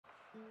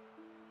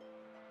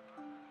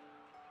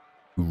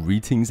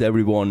Greetings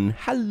everyone,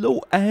 hello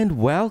and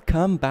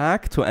welcome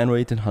back to Anno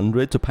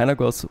 1800, to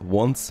Panagos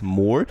once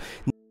more.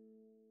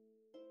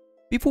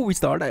 Before we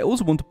start, I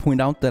also want to point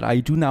out that I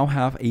do now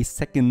have a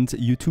second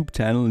YouTube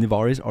channel,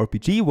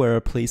 NivariasRPG, where I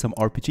play some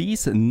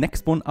RPGs.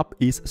 Next one up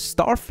is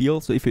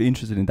Starfield, so if you're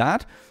interested in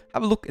that,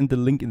 have a look in the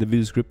link in the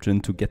video description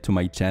to get to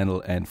my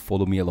channel and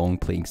follow me along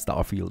playing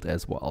Starfield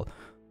as well.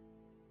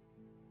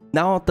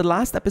 Now, the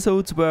last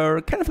episodes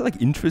were kind of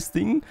like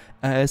interesting,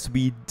 as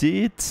we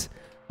did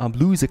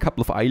lose a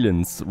couple of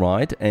islands,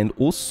 right? And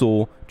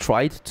also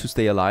tried to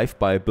stay alive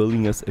by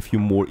building us a few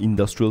more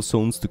industrial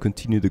zones to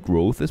continue the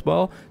growth as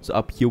well. So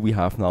up here we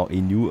have now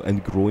a new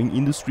and growing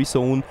industry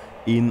zone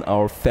in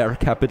our fair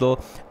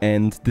capital,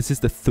 and this is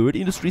the third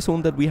industry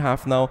zone that we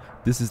have now.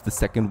 This is the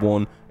second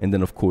one, and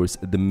then of course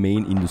the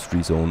main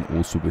industry zone,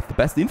 also with the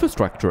best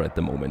infrastructure at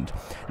the moment.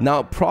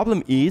 Now,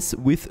 problem is,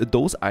 with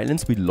those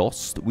islands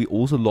we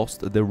also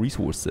lost the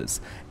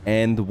resources,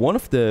 and one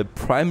of the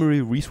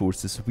primary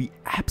resources we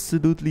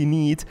absolutely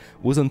need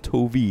was on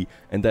Tovi,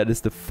 and that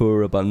is the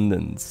fur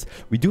abundance.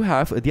 We do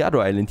have the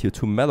other island here,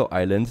 Mellow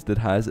Island, that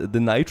has the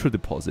nitro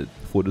deposit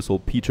for the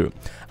saltpeter.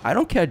 I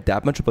don't care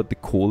that much about the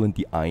coal and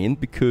the iron,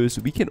 because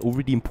we can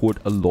already import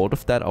a lot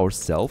of that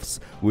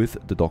ourselves with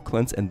the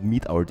docklands and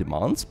meet our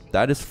demands.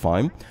 That is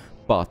fine,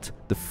 but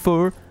the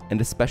fur and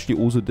especially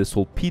also the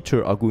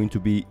saltpeter are going to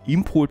be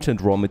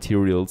important raw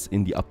materials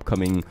in the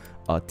upcoming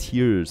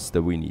tiers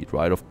that we need,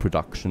 right, of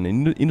production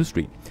in the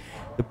industry.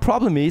 The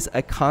problem is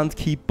I can't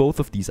keep both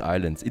of these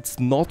islands. It's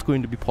not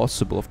going to be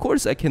possible. Of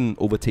course, I can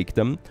overtake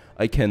them.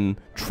 I can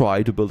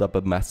try to build up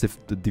a massive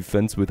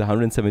defense. With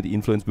 170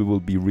 influence, we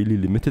will be really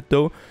limited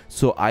though.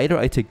 So either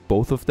I take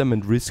both of them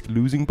and risk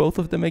losing both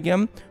of them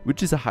again,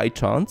 which is a high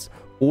chance,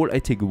 or I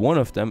take one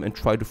of them and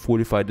try to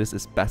fortify this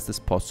as best as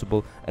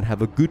possible and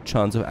have a good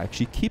chance of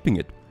actually keeping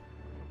it.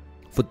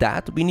 For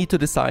that, we need to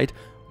decide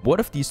what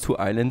of these two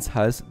islands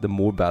has the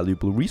more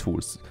valuable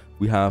resource.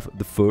 We have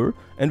the fur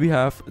and we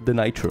have the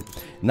nitro.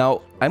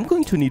 Now, I'm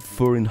going to need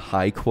fur in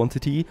high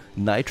quantity,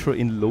 nitro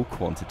in low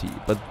quantity,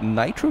 but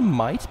nitro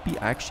might be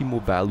actually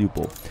more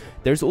valuable.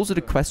 There's also the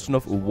question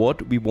of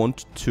what we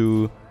want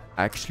to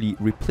actually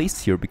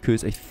replace here,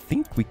 because I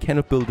think we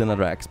cannot build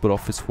another export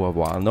office for a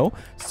while now,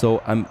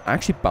 so I'm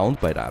actually bound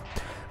by that.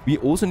 We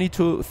also need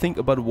to think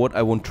about what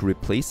I want to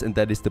replace, and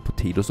that is the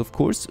potatoes, of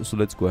course. So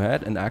let's go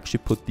ahead and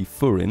actually put the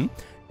fur in.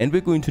 And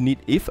we're going to need,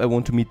 if I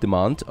want to meet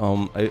demand,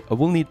 I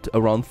will need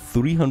around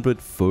 300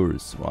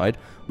 furs, right?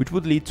 Which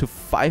would lead to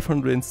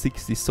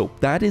 560 soap.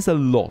 That is a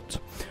lot.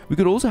 We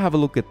could also have a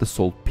look at the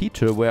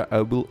saltpeter, where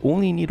I will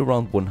only need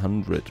around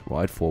 100,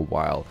 right, for a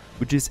while,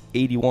 which is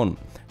 81.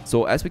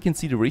 So as we can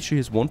see, the ratio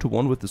is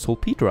 1:1 with the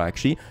saltpeter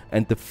actually,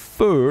 and the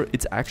fur,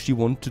 it's actually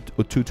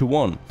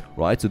 2:1,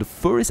 right? So the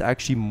fur is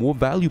actually more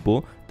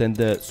valuable than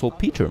the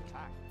saltpeter.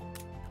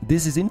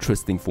 This is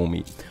interesting for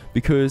me,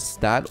 because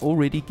that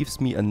already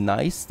gives me a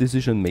nice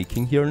decision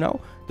making here now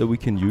that we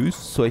can use.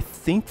 So I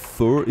think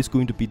fur is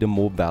going to be the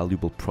more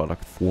valuable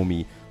product for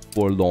me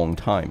for a long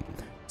time.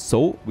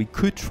 So we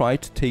could try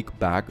to take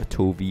back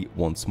Tovi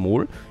once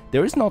more.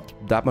 There is not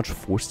that much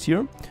force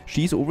here.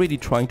 She's already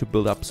trying to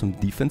build up some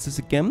defenses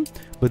again,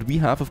 but we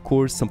have of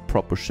course some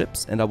proper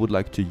ships, and I would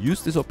like to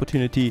use this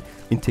opportunity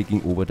in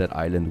taking over that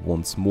island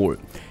once more.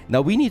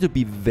 Now we need to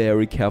be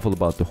very careful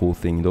about the whole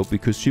thing though,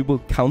 because she will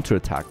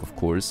counterattack of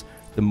course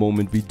the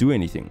moment we do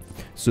anything.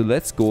 So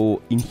let's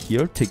go in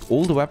here, take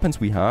all the weapons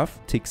we have,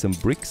 take some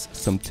bricks,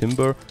 some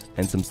timber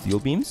and some steel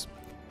beams,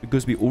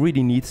 because we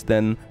already need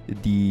then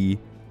the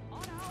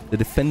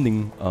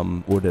defending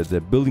or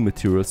the building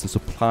materials, the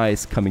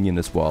supplies coming in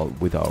as well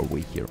with our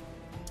way here.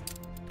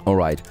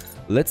 Alright,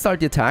 let's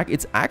start the attack.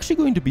 It's actually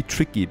going to be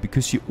tricky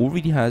because she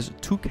already has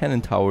 2 cannon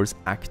towers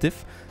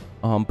active,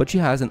 but she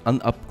has an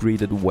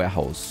unupgraded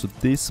warehouse, so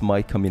this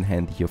might come in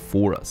handy here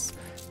for us.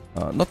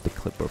 Not the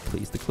clipper,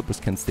 please. The clippers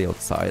can stay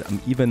outside.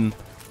 I'm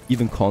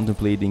even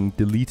contemplating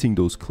deleting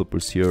those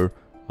clippers here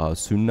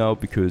soon now,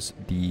 because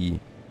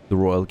the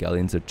royal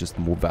galleons are just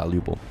more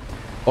valuable.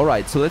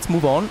 Alright, so let's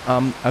move on.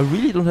 I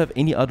really don't have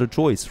any other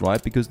choice,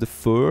 right? Because the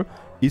fur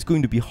is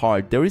going to be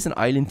hard. There is an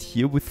island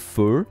here with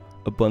fur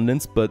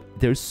abundance, but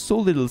there's so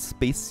little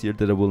space here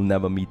that I will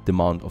never meet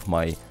demand of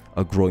my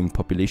growing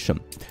population.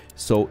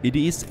 So it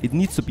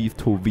needs to be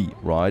Tovi,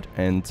 right?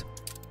 And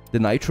the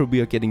nitro we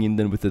are getting in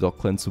then with the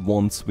docklands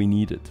once we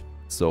need it.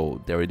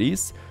 So there it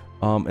is.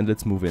 And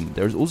let's move in.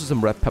 There's also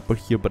some red pepper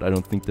here, but I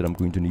don't think that I'm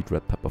going to need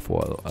red pepper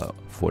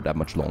for that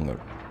much longer.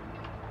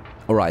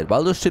 Alright,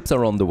 while those ships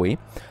are on the way,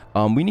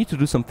 we need to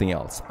do something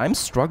else. I'm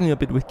struggling a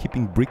bit with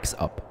keeping bricks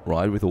up,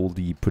 right, with all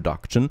the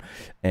production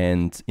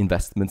and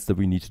investments that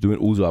we need to do, and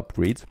also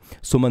upgrades.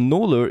 So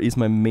Manoler is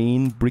my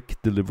main brick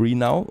delivery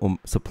now, or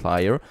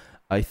supplier.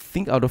 I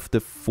think out of the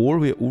 4,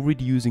 we're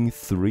already using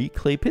 3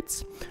 clay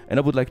pits, and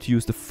I would like to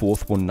use the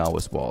 4th one now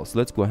as well. So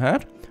let's go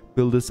ahead,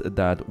 build us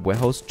that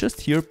warehouse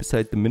just here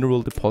beside the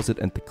mineral deposit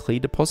and the clay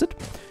deposit,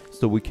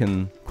 so we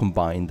can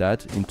combine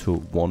that into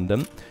one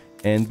then.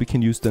 And we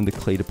can use then the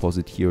clay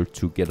deposit here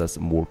to get us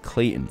more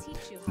clay in.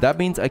 That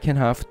means I can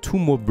have 2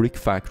 more brick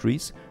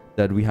factories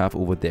that we have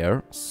over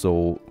there.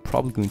 So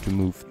probably going to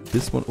move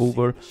this one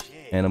over,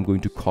 and I'm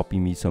going to copy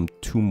me some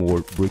 2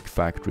 more brick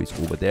factories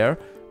over there.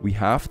 We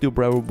have the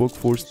Bravo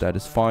workforce, that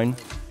is fine.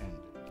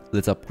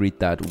 Let's upgrade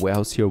that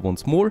warehouse here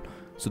once more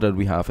so that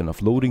we have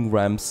enough loading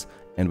ramps,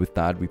 and with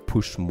that we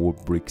push more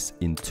bricks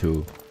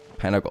into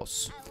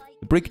Panagos.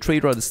 The brick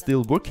trade route is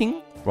still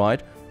working,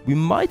 right? We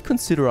might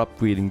consider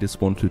upgrading this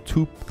one to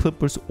 2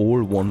 clippers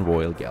or 1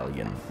 royal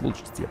galleon. We'll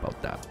just see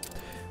about that.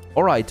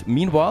 Alright,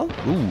 meanwhile,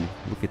 ooh,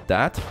 look at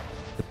that.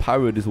 The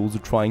pirate is also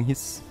trying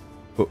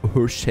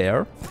her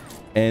share.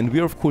 And we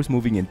are of course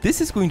moving in.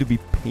 This is going to be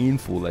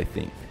painful, I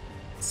think.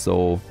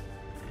 So,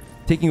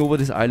 taking over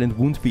this island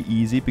won't be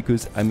easy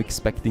because I'm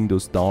expecting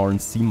those darn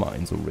sea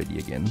mines already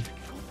again.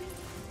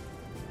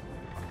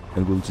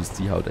 And we'll just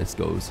see how this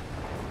goes.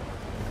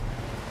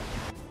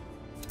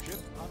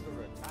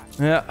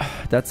 Yeah,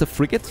 that's a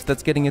frigate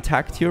that's getting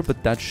attacked here,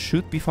 but that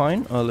should be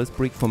fine. Let's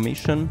break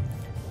formation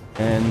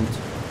and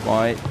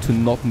try to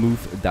not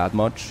move that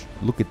much.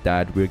 Look at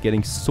that, we're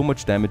getting so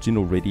much damage in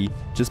already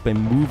just by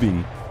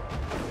moving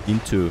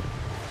into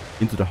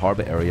the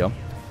harbor area.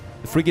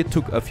 The frigate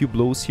took a few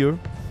blows here.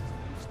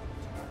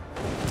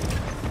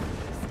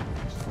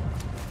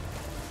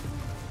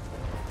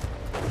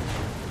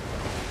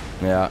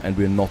 Yeah, and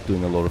we're not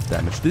doing a lot of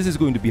damage. This is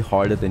going to be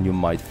harder than you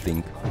might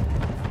think.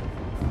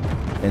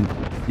 And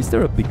is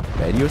there a big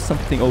baddie or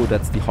something? Oh,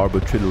 that's the harbor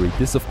artillery.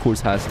 This of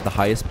course has the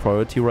highest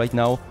priority right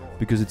now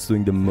because it's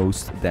doing the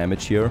most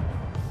damage here.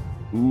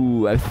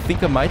 Ooh, I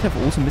think I might have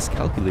also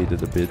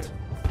miscalculated a bit.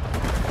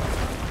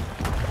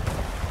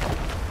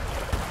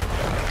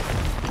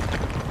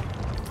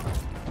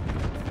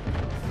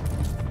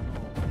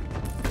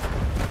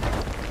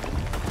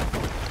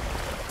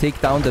 Take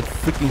down that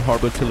freaking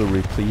harbor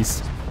artillery,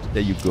 please.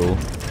 There you go.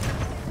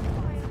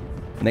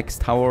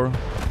 Next tower.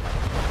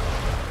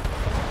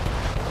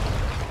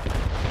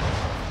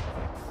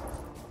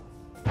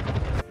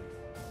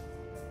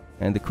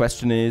 And the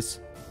question is,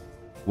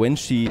 when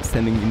she's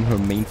sending in her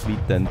main fleet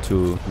then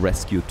to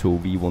rescue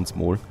Tovi once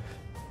more.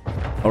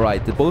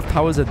 Alright, both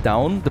towers are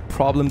down. The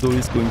problem though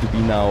is going to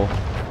be now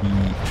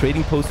the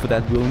trading post for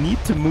that. We'll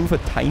need to move a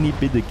tiny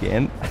bit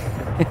again.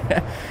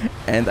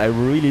 And I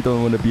really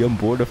don't want to be on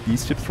board of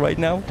these ships right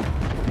now,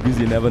 because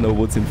you never know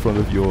what's in front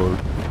of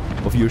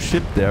your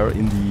ship there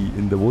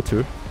in the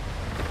water.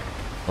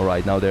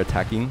 Alright, now they're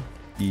attacking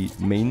the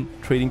main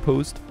trading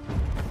post.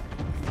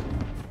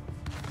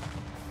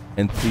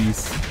 And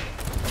please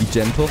be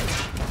gentle.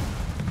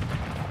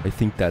 I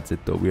think that's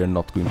it though. We are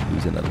not going to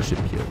lose another ship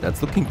here.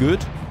 That's looking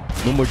good.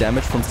 No more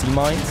damage from sea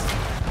mines.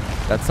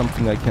 That's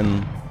something I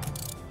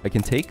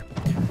can take.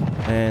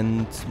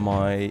 And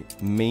my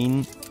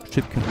main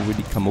ship can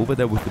already come over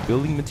there with the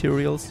building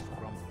materials.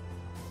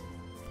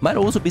 Might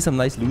also be some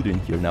nice loot in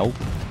here now.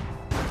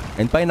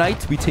 And by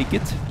night we take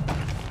it.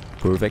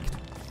 Perfect.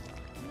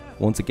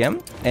 Once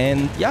again.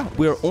 And yeah,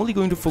 we're only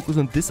going to focus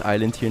on this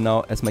island here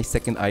now as my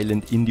second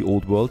island in the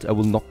old world. I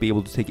will not be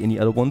able to take any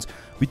other ones.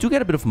 We do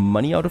get a bit of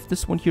money out of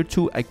this one here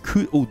too. I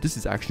could... Oh, this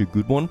is actually a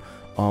good one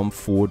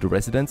for the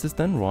residences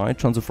then, right?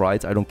 Tons of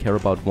rights I don't care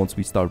about once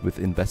we start with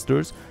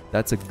investors.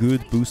 That's a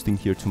good boosting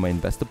here to my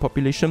investor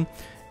population.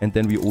 And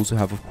then we also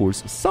have, of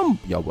course, some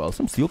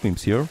steel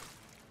beams here.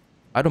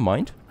 I don't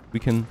mind.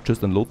 We can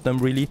just unload them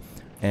really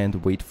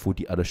and wait for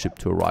the other ship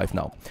to arrive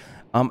now.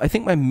 I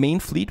think my main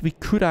fleet, we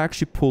could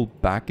actually pull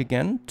back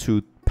again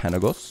to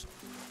Panagos.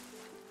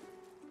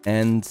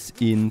 And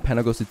in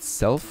Panagos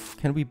itself,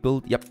 can we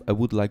build... Yep, I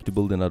would like to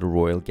build another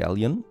Royal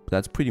Galleon.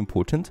 That's pretty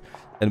important.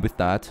 And with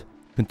that,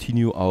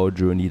 continue our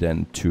journey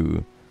then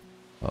to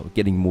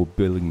getting more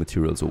building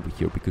materials over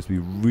here, because we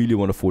really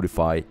want to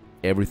fortify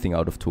everything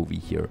out of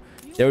Tovi here.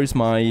 There is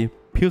my...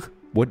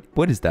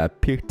 What is that?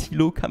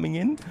 Pirtilo coming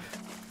in?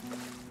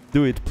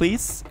 Do it,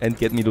 please. And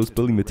get me those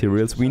building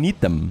materials. We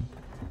need them.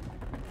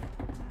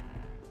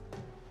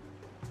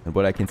 And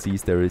what I can see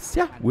is there is...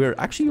 Yeah, we're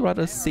actually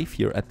rather safe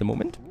here at the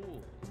moment.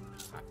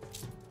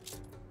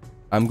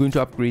 I'm going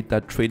to upgrade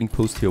that trading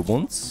post here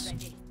once.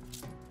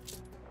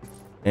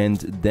 And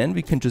then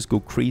we can just go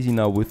crazy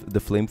now with the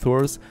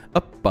flamethrowers.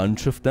 A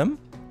bunch of them,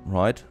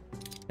 right?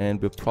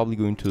 And we're probably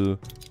going to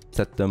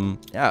set them...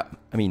 Yeah,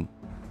 I mean...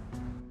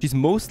 She's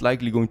most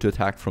likely going to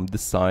attack from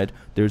this side.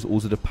 There's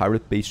also the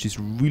pirate base. She's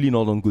really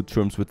not on good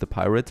terms with the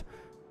pirate.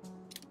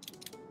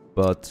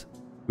 But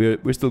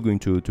we're still going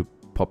to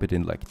pop it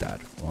in like that,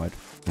 right?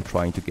 I'm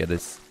trying to get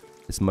as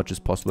much as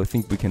possible. I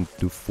think we can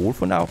do 4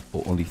 for now.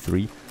 Or only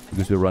 3.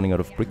 Because we're running out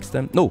of bricks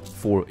then. No,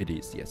 4 it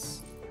is,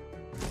 yes.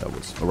 That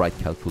was a right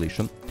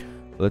calculation.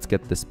 Let's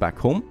get this back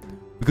home.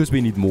 Because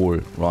we need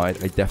more,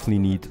 right? I definitely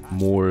need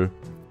more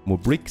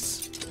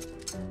bricks.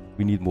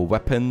 We need more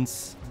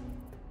weapons.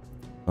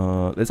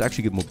 Let's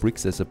actually get more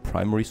bricks as a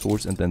primary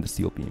source and then the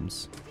steel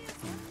beams.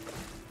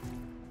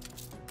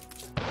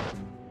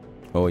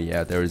 Oh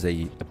yeah, there is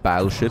a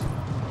battleship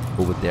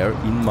over there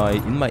in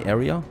my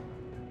area.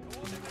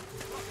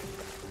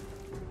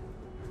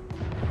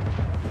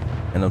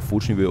 And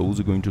unfortunately we're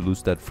also going to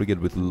lose that frigate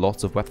with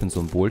lots of weapons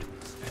on board.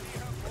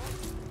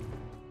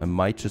 I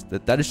might just...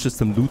 That is just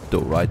some loot though,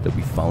 right? That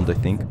we found, I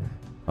think.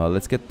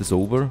 Let's get this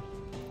over.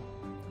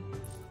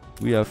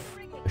 We have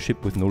a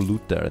ship with no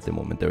loot there at the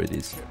moment. There it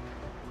is.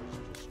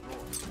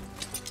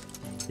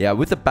 Yeah,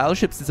 with the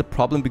battleships, it's a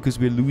problem because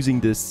we're losing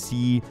the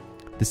sea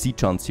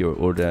chance here,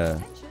 or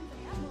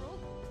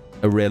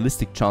a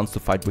realistic chance to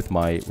fight with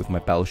my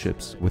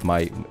battleships, with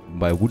my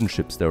wooden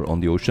ships there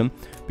on the ocean,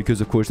 because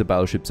of course the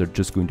battleships are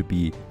just going to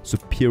be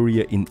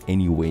superior in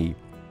any way.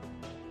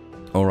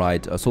 All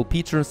right,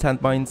 saltpeter and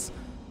sand mines.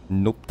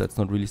 Nope, that's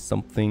not really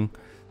something.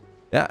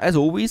 Yeah, as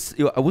always,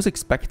 I was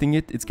expecting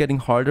it. It's getting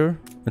harder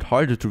and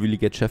harder to really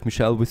get Chef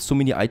Michel with so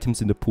many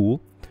items in the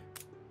pool,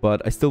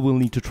 but I still will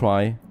need to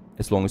try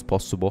as long as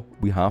possible.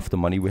 We have the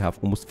money. We have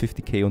almost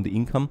 50k on the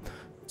income,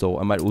 so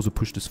I might also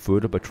push this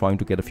further by trying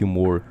to get a few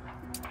more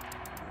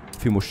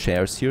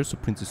shares here. So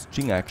Princess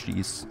Jing actually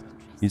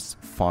is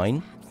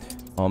fine.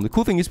 The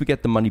cool thing is we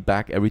get the money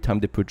back every time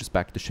they purchase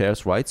back the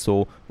shares, right?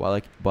 So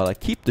while I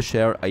keep the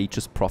share, I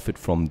just profit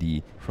from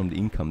the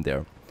income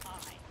there.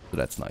 So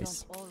that's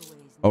nice.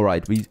 All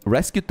right, we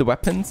rescued the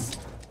weapons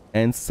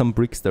and some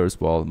bricks there as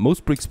well.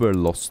 Most bricks were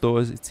lost though,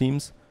 as it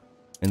seems,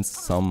 and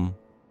some,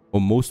 or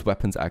most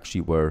weapons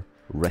actually were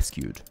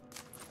rescued.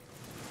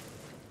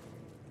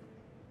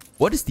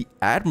 What is the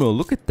Admiral?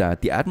 Look at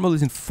that. The Admiral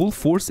is in full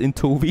force in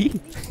Tovi.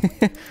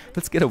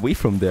 Let's get away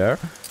from there.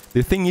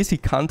 The thing is, he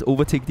can't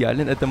overtake the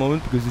island at the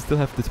moment because we still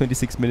have the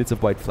 26 minutes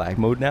of white flag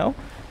mode now.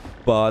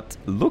 But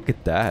look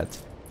at that.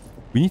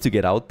 We need to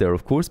get out there,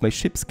 of course. My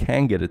ships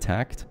can get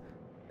attacked.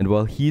 And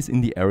while he's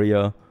in the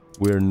area,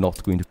 we're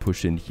not going to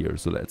push in here.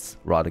 So let's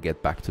rather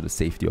get back to the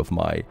safety of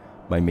my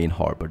main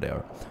harbor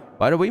there.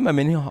 By the way, my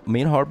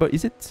main harbor,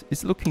 is it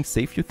looking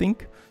safe, you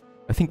think?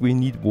 I think we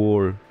need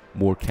more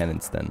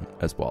cannons then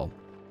as well.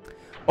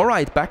 All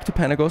right, back to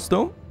Panagos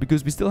though,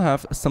 because we still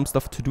have some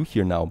stuff to do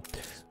here now.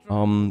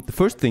 The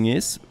first thing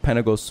is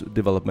Panagos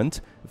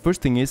development. The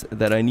first thing is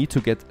that I need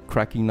to get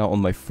cracking now on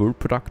my fur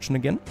production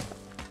again.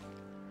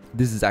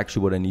 This is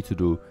actually what I need to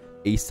do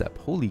ASAP.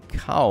 Holy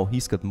cow,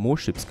 he's got more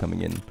ships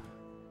coming in.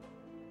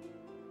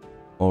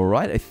 All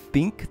right, I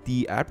think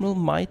the Admiral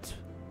might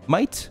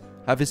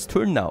have his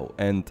turn now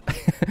and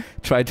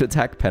try to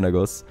attack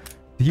Panagos.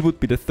 He would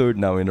be the third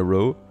now in a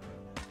row.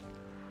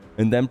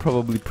 And then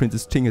probably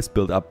Princess Ching has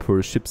built up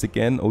her ships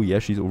again. Oh yeah,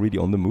 she's already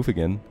on the move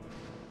again.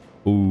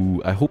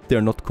 Oh, I hope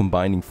they're not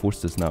combining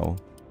forces now.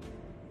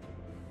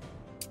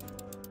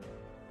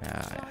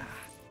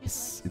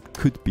 Yes, it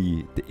could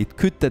be. It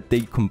could that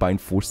they combine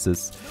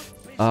forces.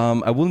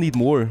 I will need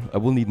more. I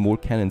will need more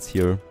cannons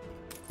here.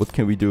 What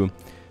can we do?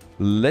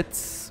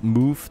 Let's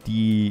move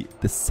the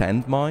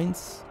sand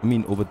mines. I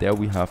mean, over there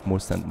we have more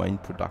sand mine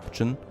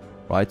production,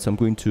 right? So I'm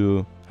going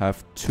to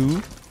have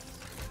two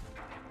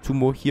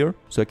more here,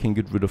 so I can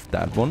get rid of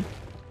that one.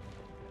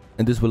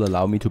 And this will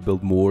allow me to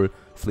build more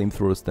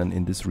flamethrowers than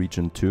in this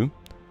region too.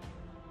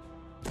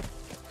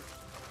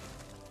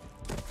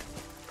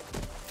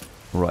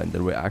 Right,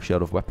 then we're actually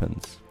out of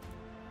weapons.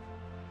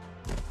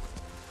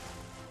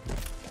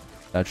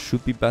 That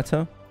should be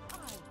better.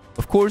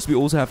 Of course, we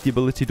also have the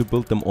ability to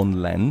build them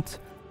on land.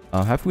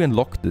 Have we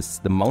unlocked this?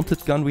 The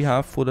mounted gun we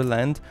have for the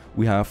land.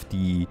 We have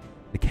the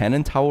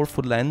cannon tower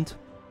for land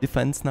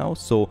defense now.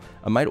 So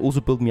I might also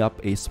build me up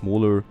a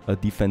smaller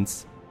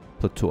defense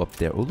plateau up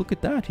there. Oh, look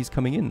at that. He's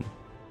coming in.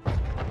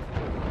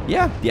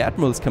 Yeah, the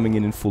Admiral is coming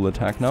in full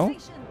attack now.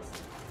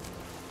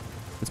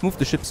 Let's move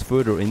the ships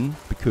further in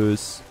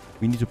because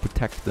we need to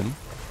protect them.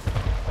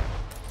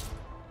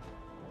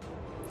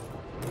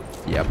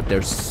 Yeah, but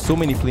there's so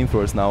many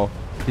flamethrowers now.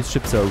 His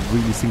ships are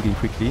really sinking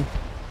quickly.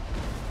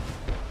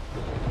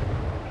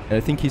 And I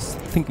think he's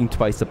thinking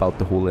twice about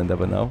the whole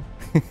endeavor now.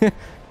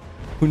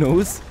 Who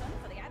knows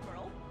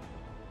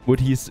what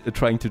he's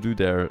trying to do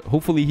there.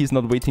 Hopefully he's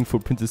not waiting for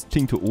Princess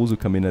Ching to also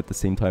come in at the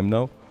same time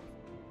now.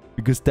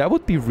 Because that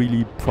would be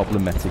really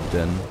problematic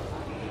then.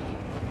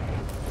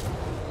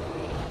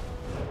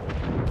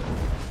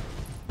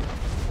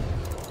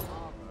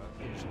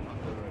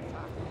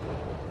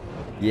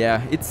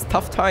 Yeah, it's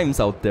tough times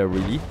out there,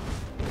 really.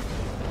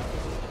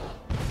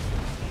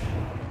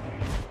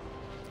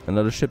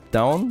 Another ship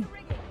down.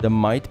 There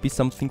might be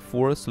something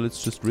for us, so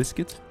let's just risk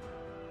it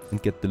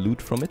and get the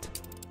loot from it.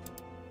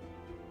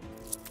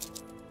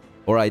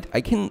 Alright,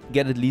 I can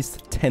get at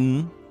least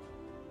 10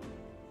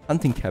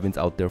 hunting cabins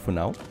out there for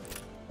now.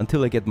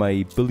 Until I get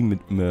my building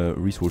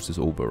resources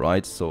over,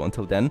 right? So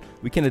until then,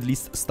 we can at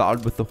least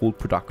start with the whole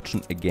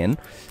production again.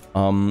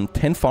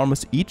 10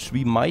 farmers each.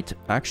 We might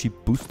actually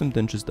boost them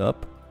then just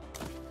up.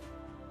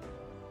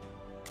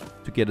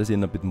 To get us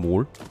in a bit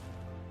more.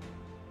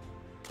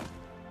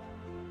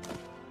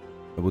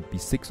 There would be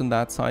 6 on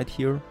that side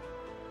here.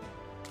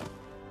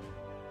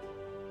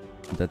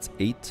 And that's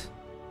 8.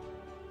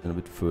 And a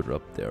bit further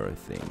up there, I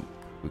think.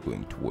 We're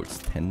going towards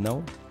 10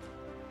 now.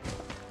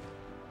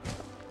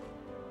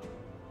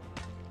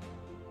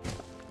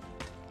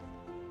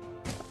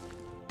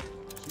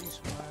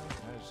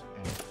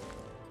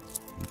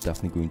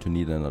 Definitely going to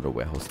need another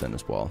warehouse then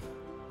as well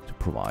to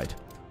provide.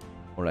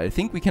 Alright, I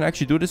think we can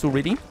actually do this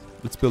already.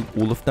 Let's build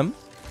all of them.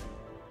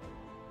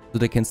 so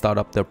they can start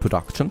up their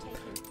production.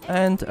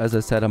 And as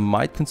I said, I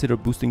might consider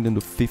boosting them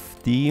to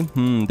 50.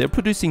 They're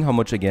producing how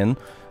much again?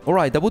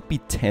 Alright, that would be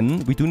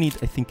 10. We do need,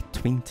 I think,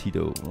 20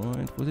 though.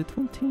 Alright, was it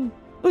 20?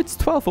 Oh, it's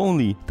 12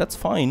 only. That's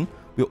fine.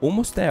 We're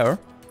almost there.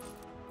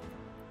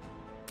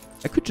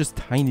 I could just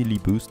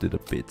tinily boost it a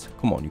bit.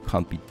 Come on, you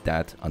can't be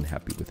that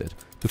unhappy with it.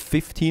 To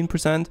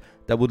 15%,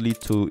 that would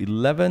lead to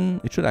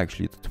 11. It should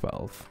actually lead to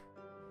 12.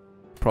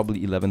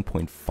 Probably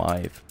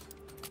 11.5.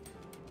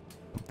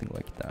 Something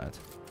like that.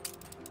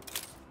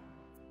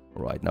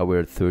 Alright, now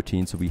we're at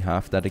 13, so we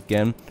have that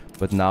again.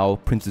 But now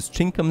Princess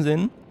Ching comes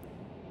in.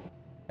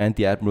 And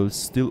the Admiral is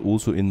still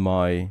also in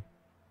my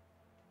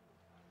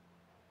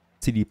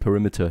city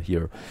perimeter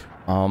here.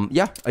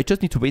 Yeah, I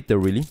just need to wait there,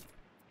 really.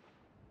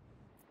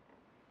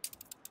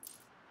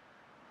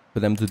 For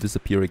them to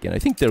disappear again. I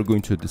think they're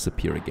going to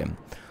disappear again.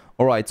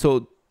 Alright,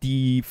 so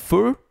the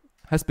fur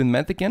has been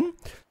met again.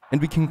 And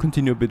we can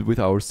continue a bit with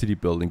our city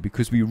building.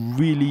 Because we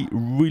really,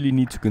 really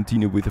need to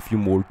continue with a few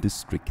more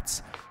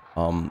districts.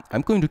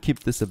 I'm going to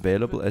keep this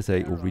available, as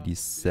I already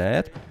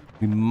said.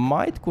 We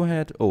might go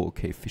ahead... Oh,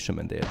 okay,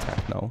 fishermen, they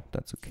attack now.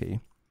 That's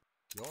okay.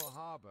 Your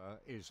harbor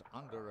is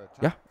under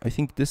attack. Yeah, I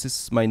think this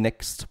is my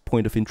next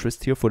point of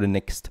interest here for the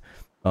next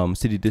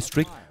city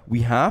district.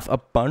 We have a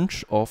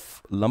bunch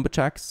of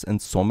lumberjacks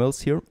and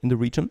sawmills here in the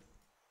region.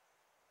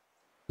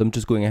 So I'm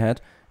just going ahead.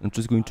 I'm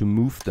just going to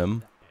move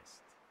them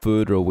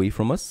further away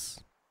from us.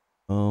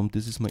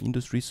 This is my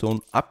industry zone.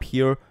 Up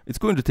here, it's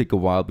going to take a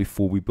while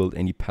before we build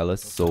any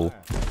palace, so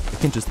I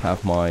can just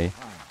have my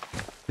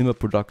timber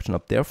production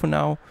up there for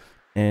now.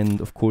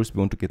 And of course, we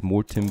want to get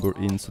more timber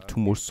in, so 2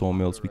 more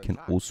sawmills we can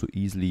also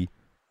easily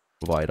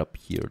provide up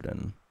here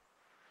then.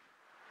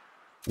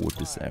 For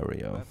this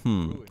area.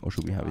 Or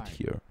should we have it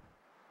here?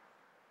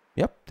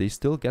 Yep, they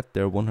still get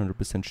their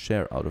 100%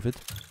 share out of it.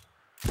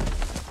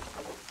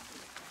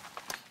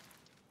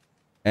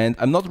 And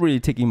I'm not really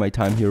taking my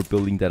time here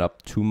building that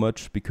up too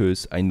much,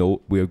 because I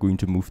know we are going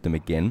to move them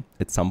again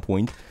at some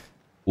point.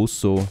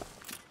 Also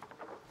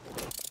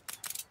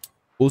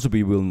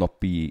we will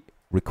not be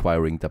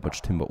requiring that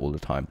much timber all the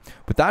time.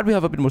 With that, we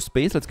have a bit more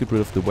space. Let's get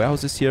rid of the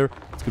warehouses here.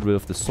 Let's get rid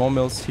of the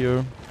sawmills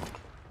here.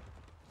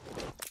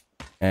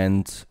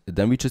 And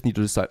then we just need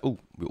to decide... Oh,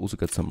 we also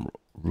got some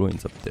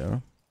ruins up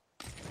there.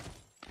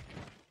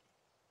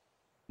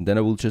 And then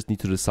I will just need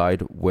to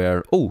decide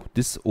where... Oh,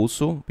 this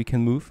also we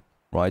can move.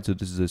 Right, so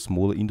this is a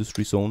smaller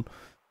industry zone.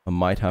 I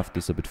might have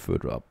this a bit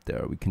further up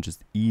there. We can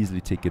just easily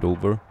take it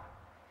over.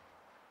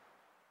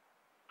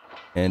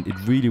 And it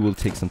really will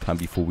take some time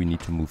before we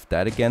need to move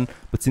that again.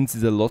 But since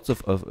there's lots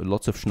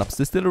of schnapps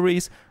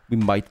distilleries, we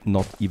might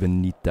not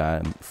even need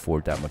them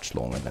for that much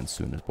longer than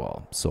soon as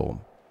well.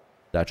 So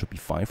that should be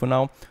fine for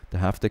now. They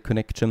have the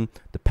connection.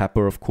 The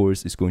pepper, of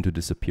course, is going to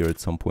disappear at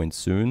some point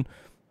soon.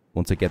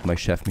 Once I get my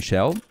Chef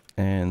Michel.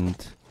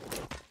 And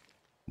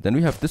then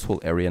we have this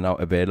whole area now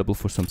available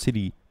for some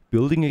city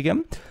building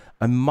again.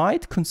 I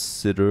might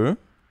consider,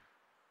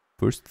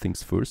 first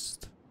things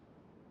first,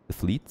 the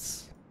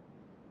fleets.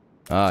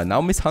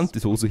 Now Miss Hunt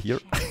is also here.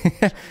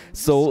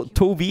 So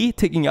Toby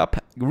taking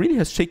up really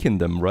has shaken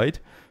them, right?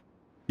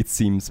 It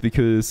seems,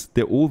 because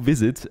they all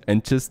visit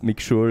and just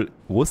make sure,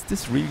 was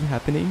this really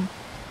happening?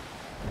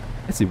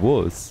 Yes, it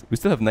was. We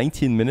still have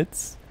 19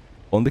 minutes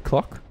on the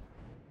clock.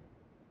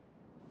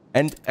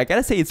 And I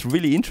gotta say, it's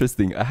really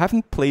interesting. I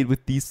haven't played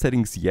with these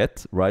settings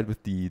yet, right?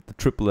 With the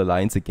triple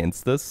alliance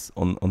against us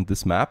on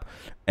this map.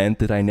 And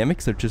the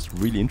dynamics are just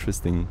really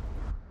interesting.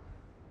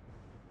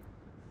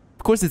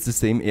 Of course, it's the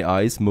same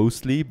AIs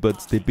mostly,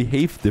 but they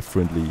behave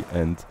differently.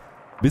 And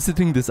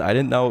visiting this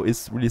island now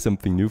is really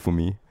something new for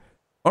me.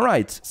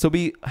 Alright, so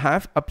we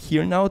have up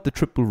here now the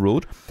triple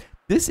road.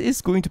 This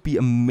is going to be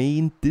a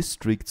main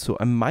district, so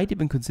I might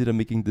even consider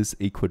making this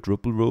a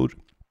quadruple road.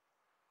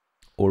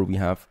 Or we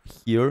have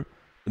here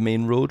the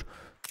main road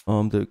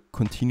that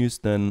continues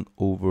then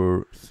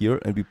over here,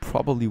 and we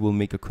probably will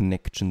make a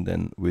connection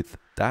then with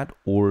that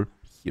or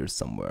here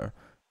somewhere.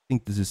 I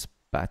think this is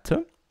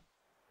better.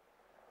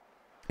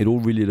 It all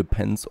really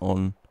depends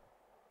on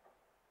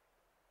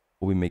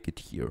how we make it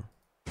here.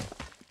 I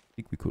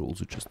think we could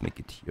also just make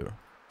it here.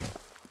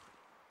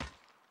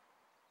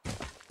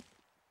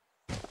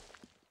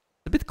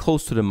 A bit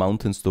close to the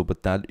mountains though,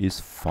 but that is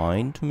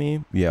fine to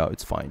me. Yeah,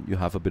 it's fine. You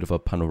have a bit of a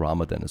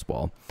panorama then as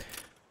well.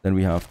 Then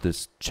we have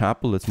this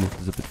chapel. Let's move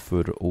this a bit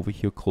further over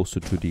here, closer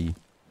to the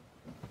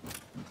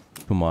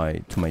to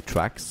my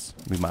tracks.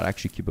 We might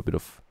actually keep a bit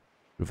of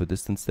a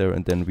distance there,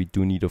 and then we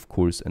do need, of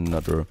course,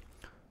 another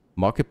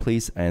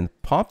marketplace and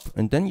pub.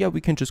 And then yeah, we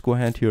can just go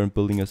ahead here and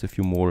building us a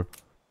few more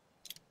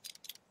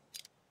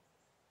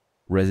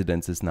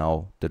residences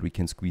now that we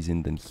can squeeze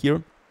in then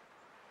here.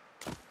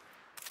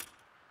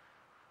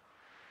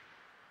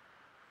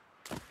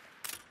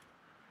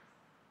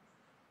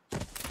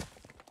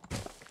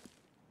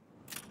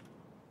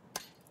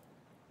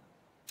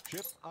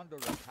 Under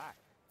attack.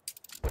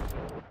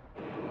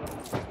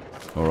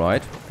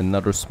 Alright,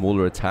 another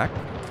smaller attack.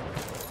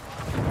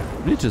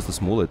 Really just a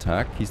small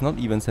attack. He's not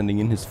even sending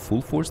in his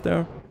full force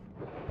there.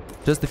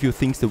 Just a few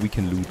things that we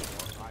can loot.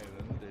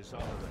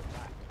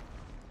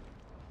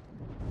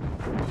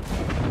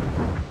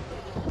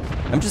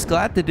 I'm just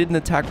glad they didn't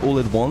attack all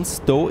at once,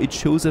 though it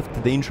shows us the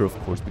danger, of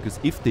course, because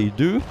if they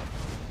do,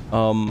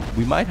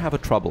 we might have a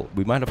trouble.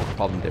 We might have a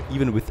problem there,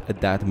 even with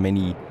that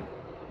many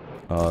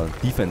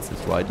defenses,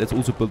 right? Let's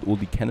also build all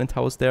the cannon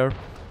towers there.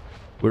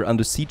 We're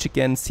under siege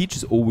again. Siege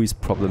is always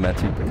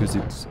problematic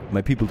because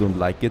my people don't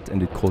like it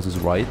and it causes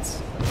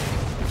riots.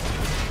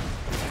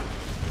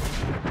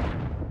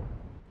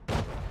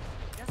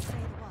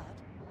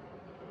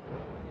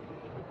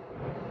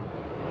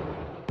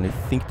 And I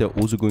think they're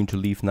also going to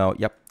leave now,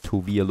 yep,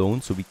 Tovi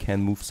alone, so we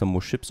can move some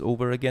more ships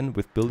over again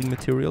with building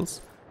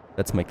materials.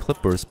 That's my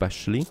clipper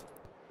especially.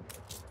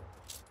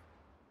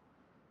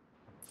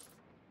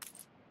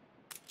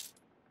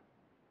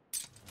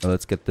 Now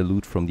let's get the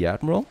loot from the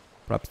Admiral.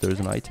 Perhaps there is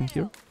an item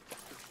here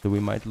that we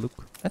might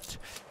look at.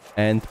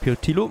 And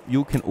Pirtilo,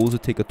 you can also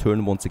take a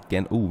turn once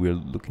again. Oh, we're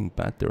looking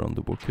bad there on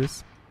the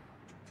workers.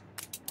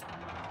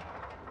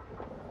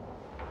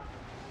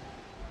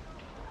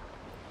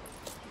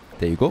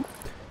 There you go.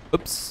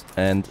 Oops.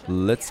 And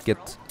let's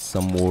get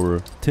some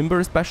more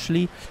timber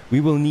especially. We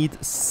will need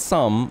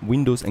some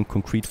windows and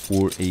concrete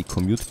for a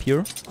commute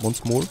pier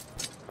once more.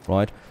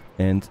 Right.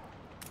 And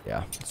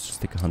yeah, let's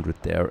just take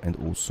 100 there and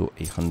also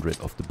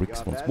 100 of the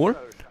bricks once more.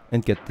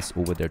 And get this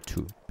over there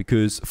too.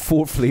 Because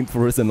 4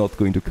 flamethrowers are not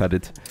going to cut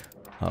it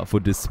for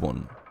this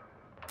one.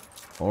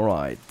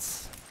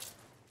 Alright.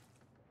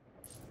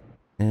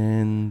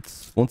 And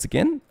once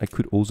again, I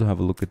could also have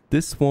a look at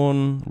this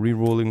one.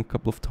 Rerolling a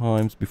couple of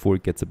times before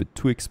it gets a bit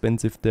too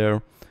expensive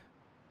there.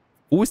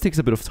 Always takes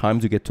a bit of time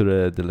to get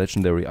to the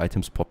legendary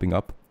items popping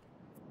up.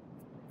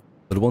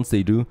 But once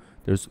they do,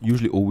 there's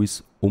usually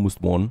always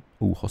almost one.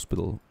 Oh,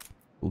 hospital.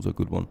 Also a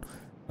good one.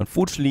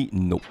 Unfortunately,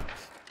 nope.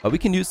 We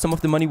can use some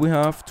of the money we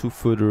have to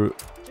further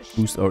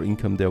boost our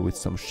income there with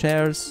some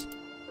shares.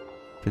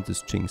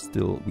 Princess Ching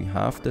still, we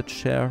have that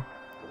share.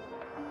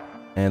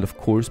 And of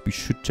course, we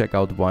should check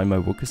out why my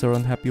workers are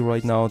unhappy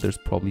right now. There's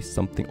probably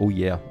something... Oh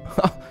yeah,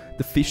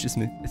 the fish is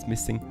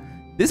missing.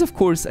 This, of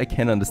course, I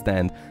can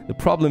understand. The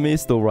problem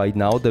is, though, right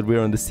now that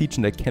we're on the siege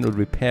and I cannot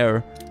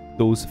repair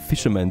those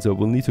fishermen. So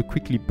we'll need to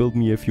quickly build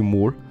me a few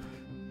more.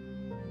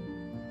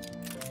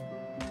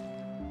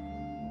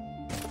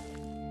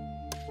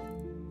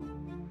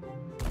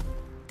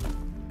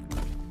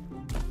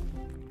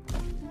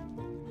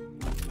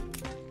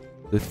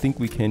 I think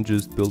we can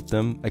just build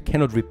them. I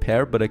cannot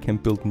repair, but I can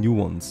build new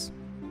ones.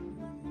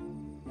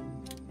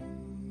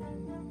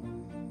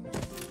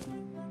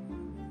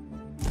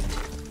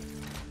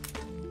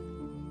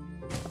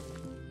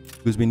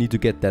 Because we need to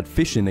get that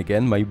fish in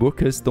again. My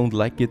workers don't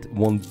like it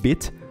one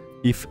bit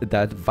if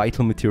that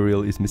vital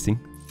material is missing.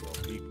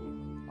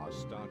 People are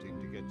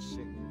starting to get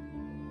sick.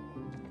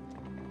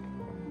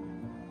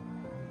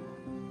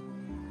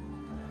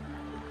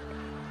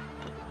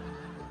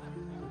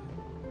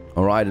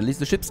 Alright, at least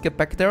the ships get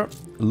back there.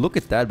 Look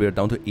at that, we're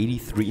down to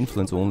 83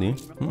 influence only.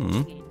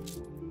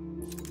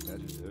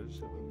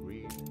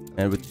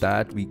 And with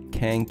that, we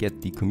can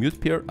get the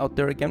commute pier out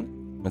there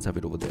again. Let's have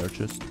it over there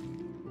just.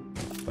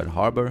 By the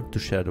harbor to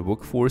share the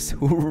workforce.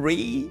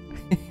 Hooray!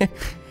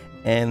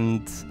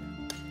 And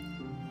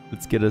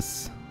let's get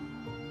us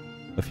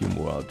a few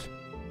more out.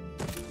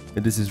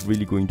 And this is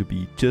really going to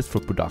be just for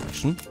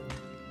production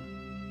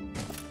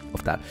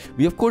of that.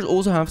 We of course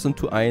also have some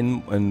 2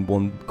 iron and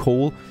 1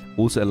 coal.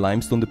 Also a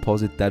limestone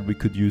deposit that we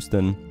could use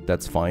then.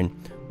 That's fine.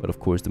 But of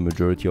course the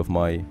majority of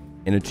my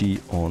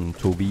energy on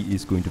Tovi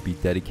is going to be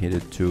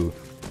dedicated to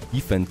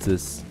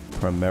defenses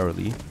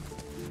primarily.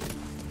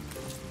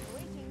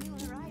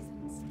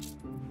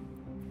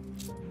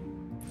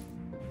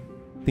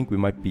 I think we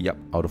might be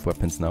out of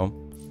weapons now.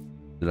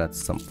 So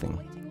that's something.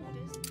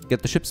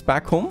 Get the ships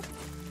back home.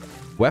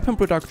 Weapon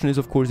production is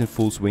of course in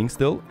full swing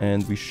still.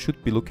 And we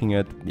should be looking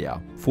at,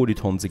 40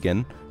 tons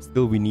again.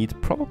 Still we need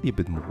probably a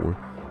bit more.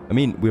 I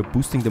mean, we're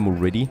boosting them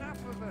already.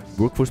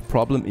 Workforce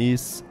problem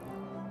is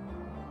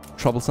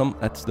troublesome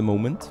at the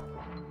moment.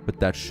 But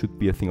that should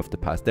be a thing of the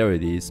past. There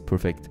it is.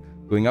 Perfect.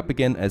 Going up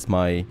again as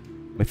my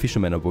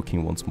fishermen are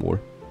working once more.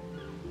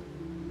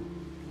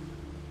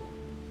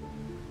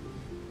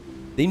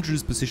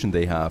 Dangerous position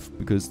they have,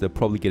 because they're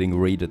probably getting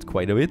raided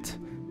quite a bit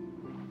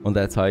on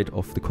that side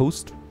of the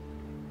coast.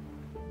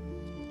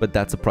 But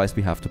that's a price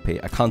we have to pay.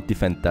 I can't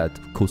defend that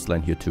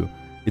coastline here too.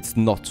 It's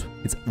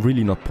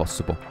really not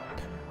possible.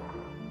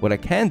 What I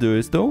can do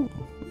is though,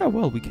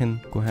 well, we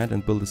can go ahead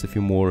and build us a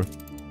few more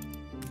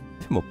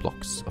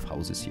blocks of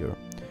houses here.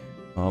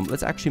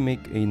 Let's actually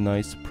make a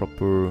nice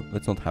proper,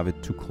 let's not have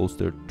it too close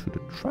there to the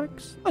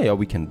tracks. Oh yeah,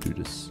 we can do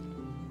this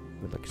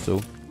like so.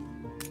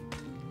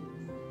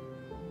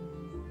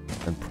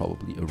 And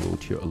probably a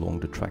road here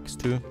along the tracks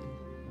too,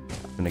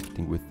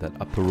 connecting with that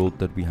upper road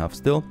that we have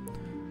still.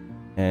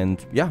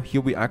 And yeah,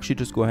 here we actually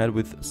just go ahead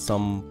with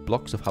some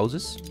blocks of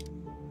houses.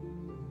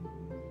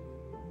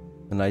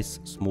 A nice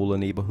smaller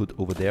neighborhood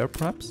over there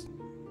perhaps.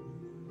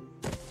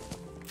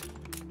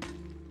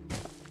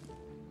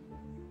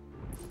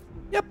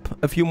 Yep,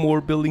 a few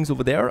more buildings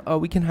over there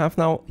we can have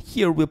now.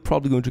 Here we're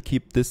probably going to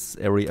keep this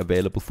area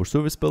available for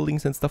service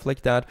buildings and stuff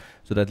like that.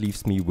 So that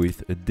leaves me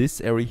with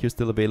this area here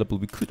still available.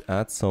 We could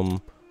add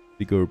some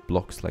bigger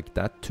blocks like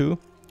that too.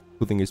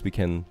 Good thing is we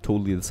can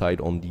totally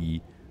decide on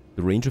the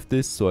range of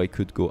this. So I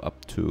could go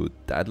up to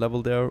that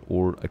level there,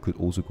 or I could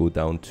also go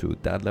down to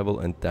that level,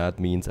 and that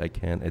means I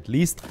can at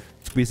least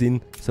squeeze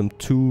in some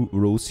 2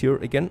 rows here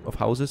again of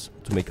houses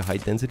to make a high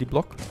density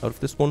block out of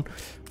this one,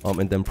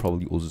 and then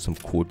probably also some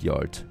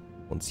courtyard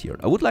ones here.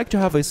 I would like to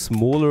have a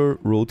smaller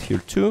road here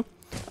too,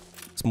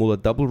 smaller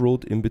double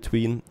road in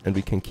between, and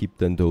we can keep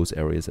then those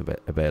areas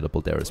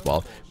available there as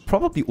well.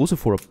 Probably also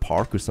for a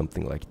park or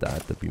something like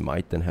that we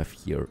might then have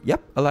here.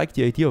 Yep, I like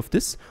the idea of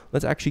this.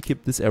 Let's actually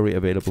keep this area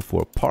available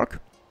for a park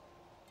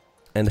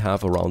and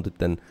have around it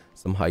then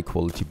some high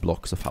quality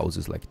blocks of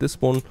houses like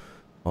this one.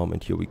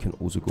 And here we can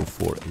also go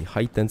for a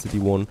high density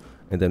one.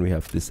 And then we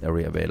have this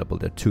area available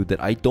there too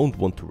that I don't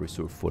want to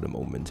reserve for the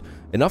moment.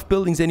 Enough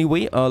buildings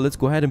anyway. Let's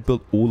go ahead and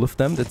build all of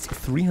them. That's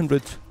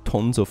 300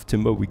 tons of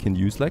timber we can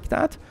use like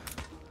that.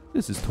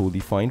 This is totally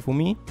fine for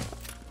me.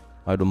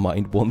 I don't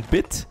mind one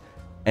bit.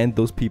 And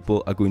those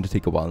people are going to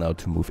take a while now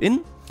to move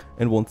in.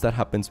 And once that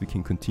happens, we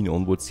can continue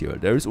onwards here.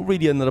 There is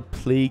already another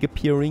plague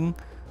appearing.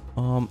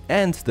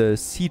 And the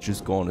siege is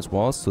gone as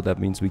well. So that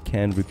means we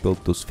can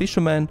rebuild those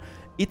fishermen.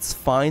 It's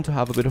fine to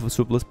have a bit of a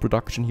surplus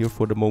production here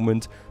for the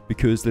moment,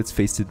 because let's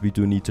face it, we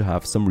do need to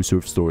have some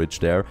reserve storage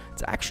there.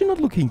 It's actually not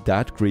looking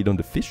that great on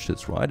the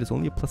fishes, right? It's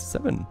only a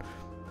 +7.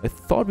 I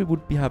thought we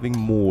would be having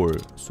more,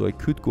 so I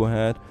could go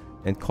ahead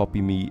and copy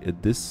me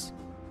this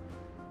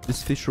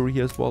fishery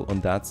here as well on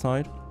that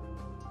side.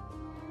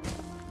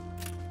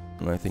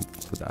 And I think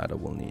for that I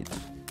will need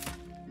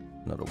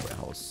another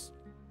warehouse,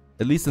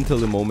 at least until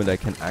the moment I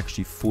can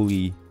actually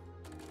fully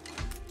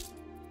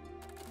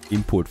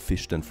import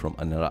fish then from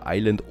another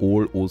island,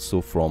 or also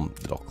from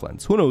the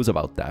docklands. Who knows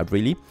about that,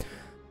 really?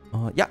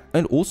 Yeah,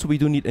 and also we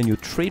do need a new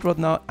trade right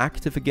now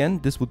active again.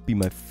 This would be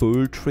my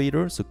fur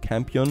trader. So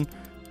Campion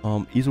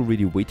is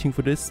already waiting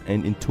for this,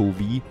 and in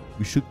Tovi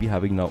we should be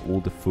having now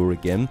all the fur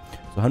again.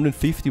 So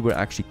 150, we're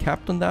actually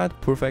capped on that.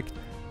 Perfect.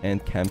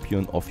 And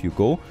Campion, off you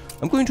go.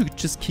 I'm going to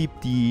just keep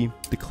the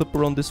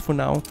clipper on this for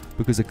now,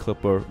 because a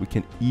clipper we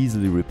can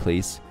easily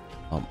replace.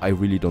 I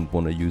really don't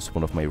want to use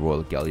one of my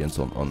royal galleons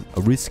on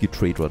a risky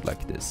trade route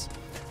like this.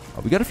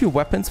 We got a few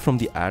weapons from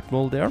the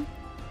admiral there,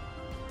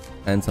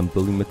 and some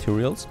building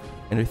materials,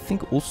 and I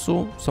think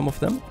also some of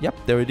them, yep,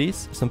 there it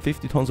is, some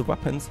 50 tons of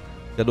weapons.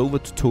 Got over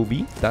to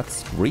Tovi.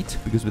 That's great,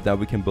 because with that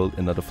we can build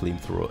another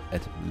flamethrower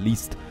at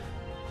least.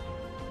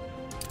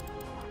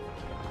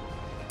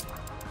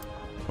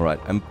 Alright,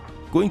 I'm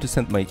going to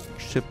send my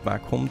ship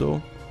back home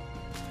though,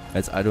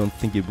 as I don't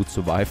think it would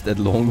survive that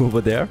long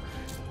over there.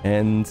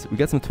 And we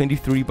got some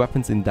 23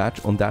 weapons on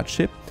that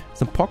ship.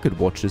 Some pocket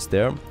watches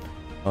there.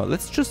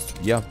 Let's just,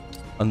 yeah,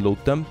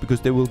 unload them,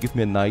 because they will give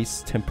me a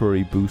nice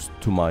temporary boost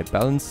to my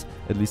balance,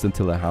 at least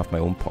until I have my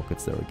own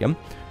pockets there again.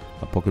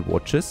 Pocket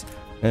watches.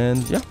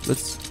 And yeah,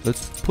 let's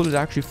pull it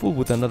actually full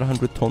with another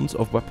 100 tons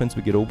of weapons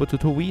we get over to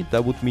Towi.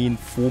 That would mean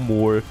 4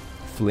 more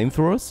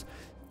flamethrowers.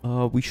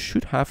 We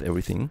should have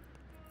everything.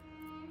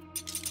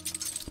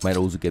 Might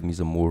also get me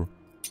some more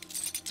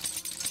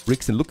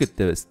bricks, and look at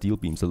the steel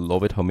beams. I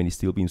love it how many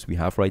steel beams we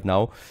have right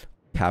now,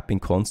 capping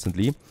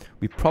constantly.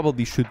 We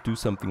probably should do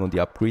something on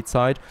the upgrade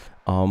side.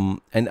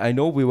 And I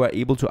know we were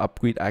able to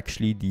upgrade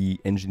actually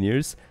the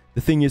engineers.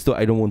 The thing is though,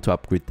 I don't want to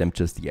upgrade them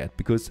just yet,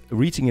 because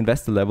reaching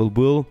investor level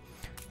will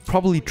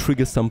probably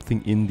trigger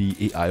something in the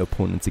AI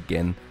opponents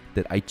again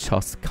that I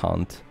just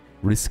can't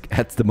risk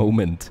at the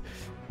moment.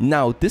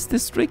 Now this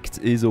district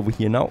is over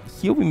here now.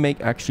 Here we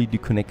make actually the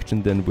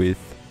connection then with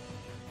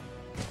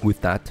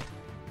that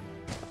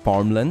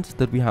farmland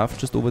that we have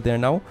just over there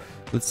now.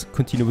 Let's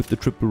continue with the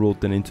triple road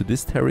then into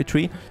this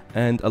territory,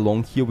 and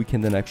along here we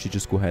can then actually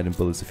just go ahead and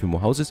build us a few more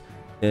houses.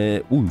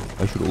 Ooh,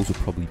 I should also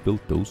probably build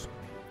those,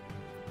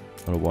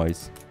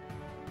 otherwise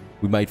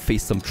we might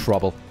face some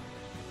trouble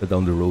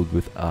down the road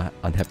with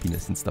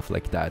unhappiness and stuff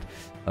like that.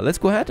 Let's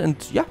go ahead, and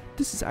yeah,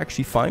 this is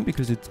actually fine,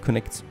 because it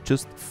connects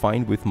just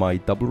fine with my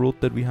double road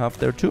that we have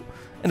there too,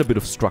 and a bit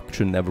of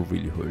structure never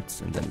really hurts.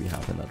 And then we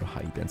have another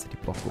high density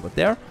block over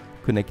there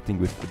connecting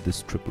with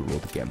this triple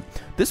road again.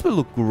 This will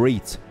look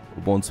great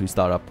once we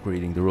start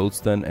upgrading the roads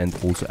then, and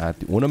also add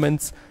the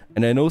ornaments.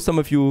 And I know some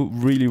of you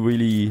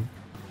really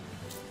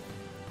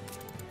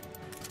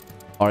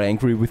are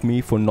angry with me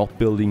for not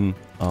building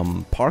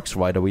parks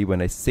right away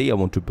when I say I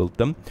want to build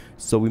them.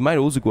 So we might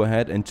also go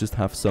ahead and just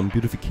have some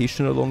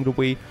beautification along the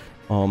way.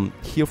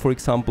 Here, for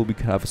example, we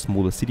could have a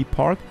smaller city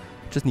park.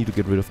 Just need to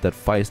get rid of that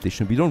fire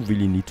station. We don't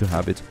really need to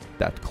have it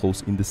that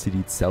close in the city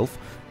itself.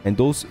 And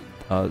those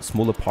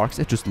smaller parks,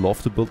 I just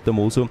love to build them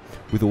also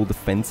with all the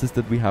fences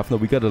that we have now.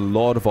 We got a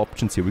lot of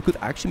options here. We could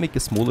actually make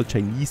a smaller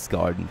Chinese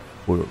garden,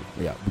 or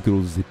yeah, we could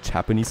also say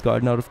Japanese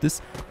garden out of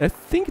this. And I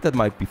think that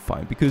might be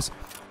fine, because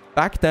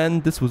back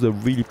then this was a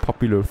really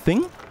popular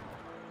thing,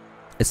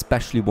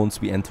 especially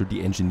once we entered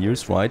the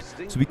engineers, right?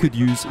 So we could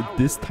use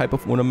this type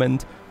of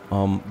ornament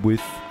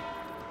with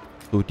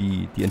So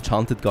the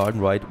enchanted garden,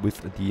 right,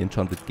 with the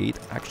enchanted gate.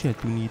 Actually, I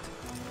do need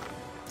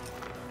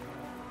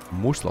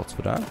more slots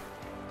for that.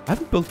 I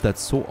haven't built that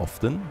so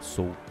often,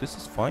 so this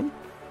is fine.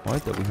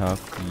 Right, that we have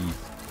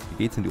the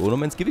gates and the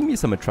ornaments, giving me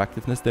some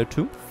attractiveness there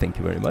too. Thank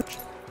you very much.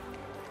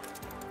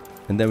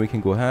 And then we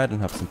can go ahead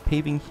and have some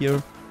paving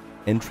here,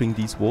 entering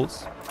these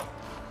walls.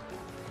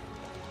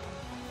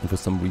 And for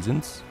some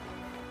reasons,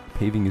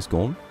 paving is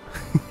gone.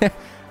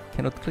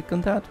 Cannot click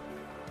on that.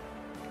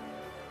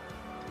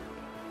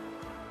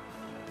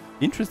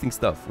 Interesting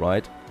stuff,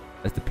 right?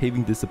 As the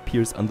paving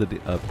disappears under the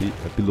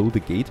below the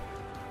gate.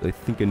 So I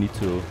think I need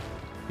to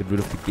get rid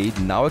of the gate.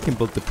 Now I can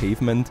build the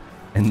pavement,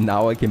 and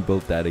now I can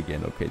build that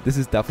again. Okay, this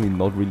is definitely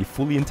not really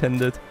fully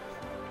intended,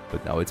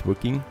 but now it's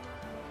working.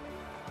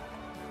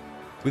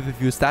 With a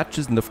few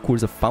statues and of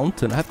course a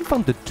fountain. I haven't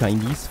found the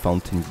Chinese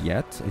fountain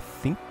yet. I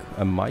think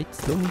I might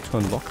still need to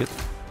unlock it.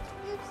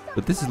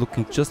 But this is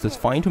looking just as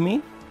fine to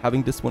me.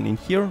 Having this one in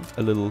here,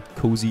 a little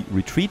cozy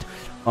retreat.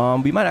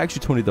 We might actually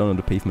tone it down on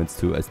the pavements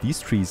too, as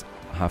these trees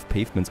have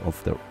pavements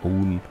of their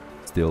own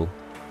still.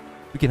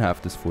 We can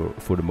have this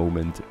for the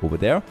moment over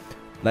there.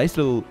 Nice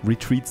little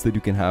retreats that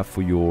you can have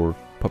for your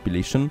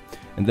population.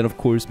 And then of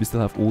course we still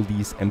have all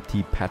these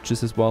empty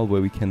patches as well,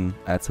 where we can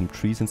add some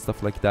trees and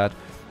stuff like that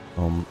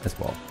as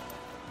well.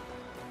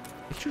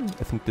 Actually,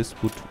 I think this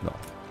would... no.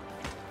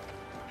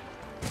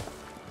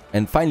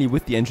 And finally,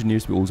 with the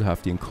engineers, we also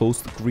have the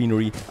enclosed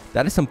greenery.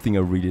 That is something I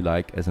really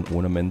like as an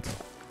ornament.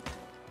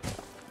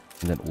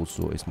 And then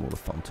also a smaller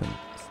fountain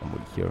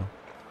somewhere here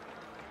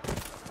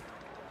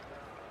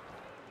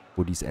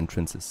for these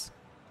entrances,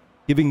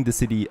 giving the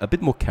city a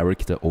bit more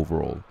character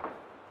overall.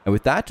 And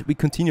with that, we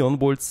continue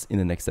onwards in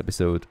the next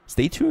episode.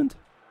 Stay tuned.